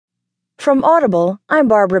From Audible, I'm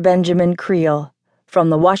Barbara Benjamin Creel.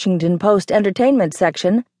 From the Washington Post Entertainment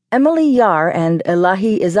section, Emily Yahr and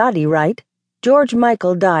Elahe Izadi write, George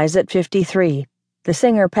Michael dies at 53. The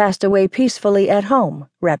singer passed away peacefully at home,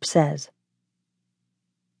 Rep says.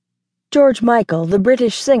 George Michael, the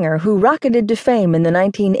British singer who rocketed to fame in the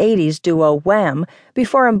 1980s duo Wham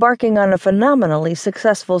before embarking on a phenomenally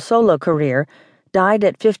successful solo career, died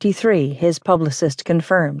at 53, his publicist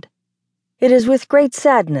confirmed. It is with great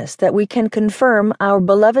sadness that we can confirm our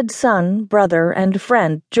beloved son, brother, and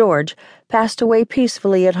friend, George, passed away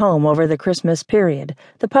peacefully at home over the Christmas period,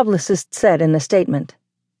 the publicist said in a statement.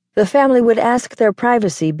 The family would ask their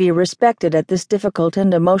privacy be respected at this difficult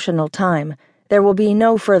and emotional time. There will be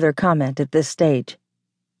no further comment at this stage.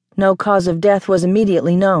 No cause of death was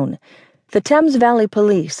immediately known. The Thames Valley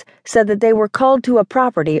Police said that they were called to a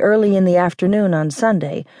property early in the afternoon on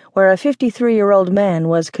Sunday, where a 53-year-old man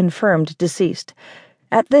was confirmed deceased.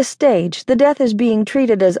 At this stage, the death is being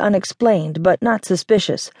treated as unexplained but not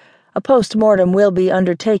suspicious. A post-mortem will be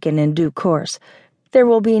undertaken in due course. There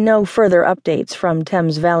will be no further updates from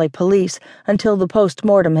Thames Valley Police until the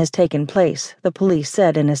post-mortem has taken place, the police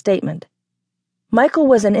said in a statement. Michael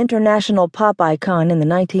was an international pop icon in the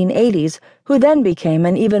 1980s, who then became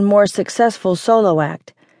an even more successful solo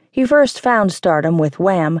act. He first found stardom with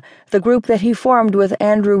Wham, the group that he formed with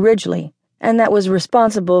Andrew Ridgeley, and that was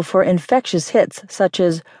responsible for infectious hits such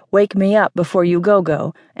as Wake Me Up Before You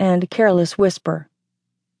Go-Go and Careless Whisper.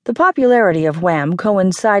 The popularity of Wham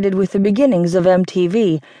coincided with the beginnings of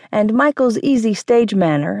MTV, and Michael's easy stage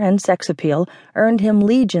manner and sex appeal earned him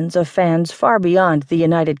legions of fans far beyond the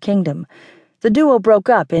United Kingdom. The duo broke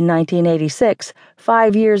up in 1986,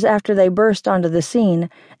 5 years after they burst onto the scene,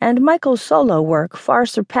 and Michael's solo work far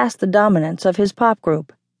surpassed the dominance of his pop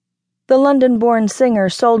group. The London-born singer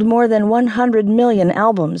sold more than 100 million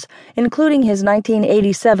albums, including his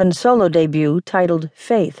 1987 solo debut titled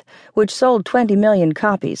Faith, which sold 20 million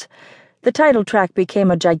copies. The title track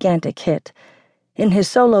became a gigantic hit. In his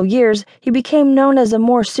solo years, he became known as a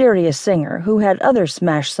more serious singer who had other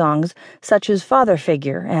smash songs such as Father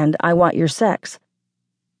Figure and I Want Your Sex.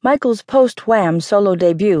 Michael's post-Wham solo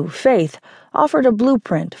debut, Faith, offered a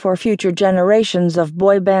blueprint for future generations of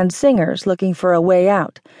boy band singers looking for a way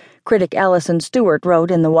out. Critic Alison Stewart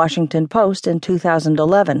wrote in the Washington Post in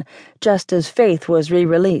 2011, just as Faith was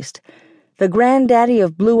re-released. The granddaddy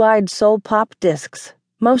of blue-eyed soul pop discs.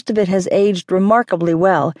 Most of it has aged remarkably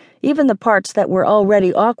well, even the parts that were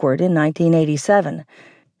already awkward in 1987.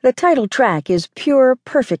 The title track is pure,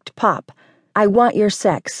 perfect pop. I Want Your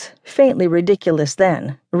Sex, faintly ridiculous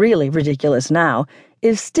then, really ridiculous now,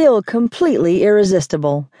 is still completely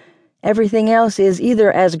irresistible. Everything else is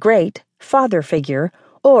either as great, Father Figure,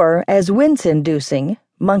 or as wince-inducing,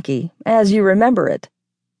 Monkey, as you remember it.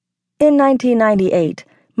 In 1998,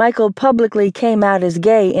 Michael publicly came out as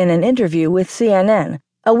gay in an interview with CNN,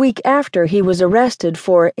 a week after he was arrested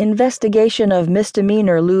for investigation of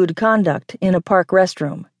misdemeanor lewd conduct in a park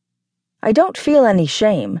restroom. I don't feel any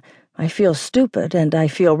shame. I feel stupid and I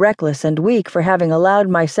feel reckless and weak for having allowed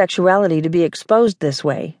my sexuality to be exposed this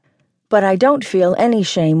way. But I don't feel any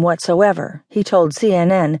shame whatsoever, he told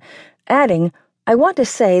CNN, adding, I want to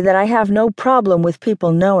say that I have no problem with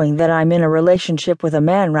people knowing that I'm in a relationship with a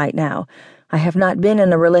man right now. I have not been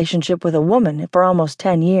in a relationship with a woman for almost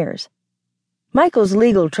 10 years. Michael's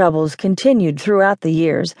legal troubles continued throughout the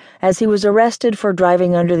years as he was arrested for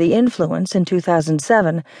driving under the influence in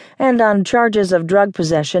 2007 and on charges of drug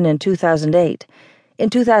possession in 2008. In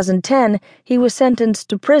 2010, he was sentenced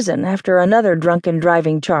to prison after another drunken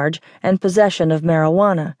driving charge and possession of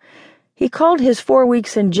marijuana. He called his 4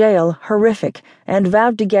 weeks in jail horrific and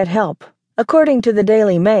vowed to get help. According to the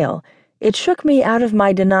Daily Mail, it shook me out of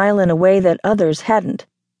my denial in a way that others hadn't.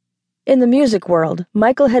 In the music world,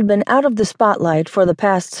 Michael had been out of the spotlight for the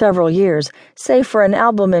past several years, save for an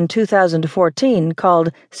album in 2014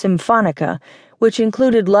 called Symphonica, which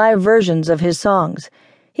included live versions of his songs.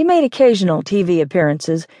 He made occasional TV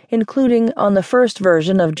appearances, including on the first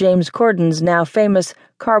version of James Corden's now famous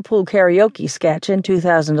Carpool Karaoke sketch in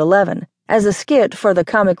 2011, as a skit for the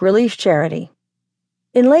comic relief charity.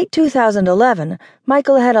 In late 2011,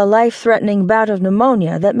 Michael had a life-threatening bout of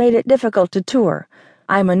pneumonia that made it difficult to tour.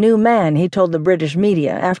 I'm a new man, he told the British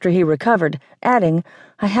media after he recovered, adding,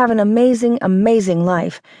 I have an amazing, amazing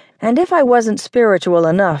life, and if I wasn't spiritual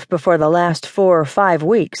enough before the last 4 or 5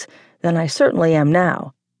 weeks, then I certainly am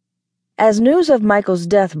now. As news of Michael's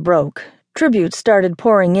death broke, tributes started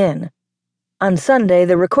pouring in. On Sunday,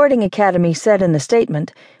 the Recording Academy said in the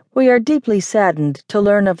statement, We are deeply saddened to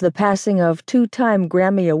learn of the passing of 2-time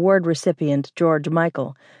Grammy Award recipient George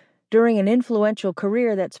Michael. During an influential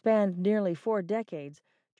career that spanned nearly 4 decades,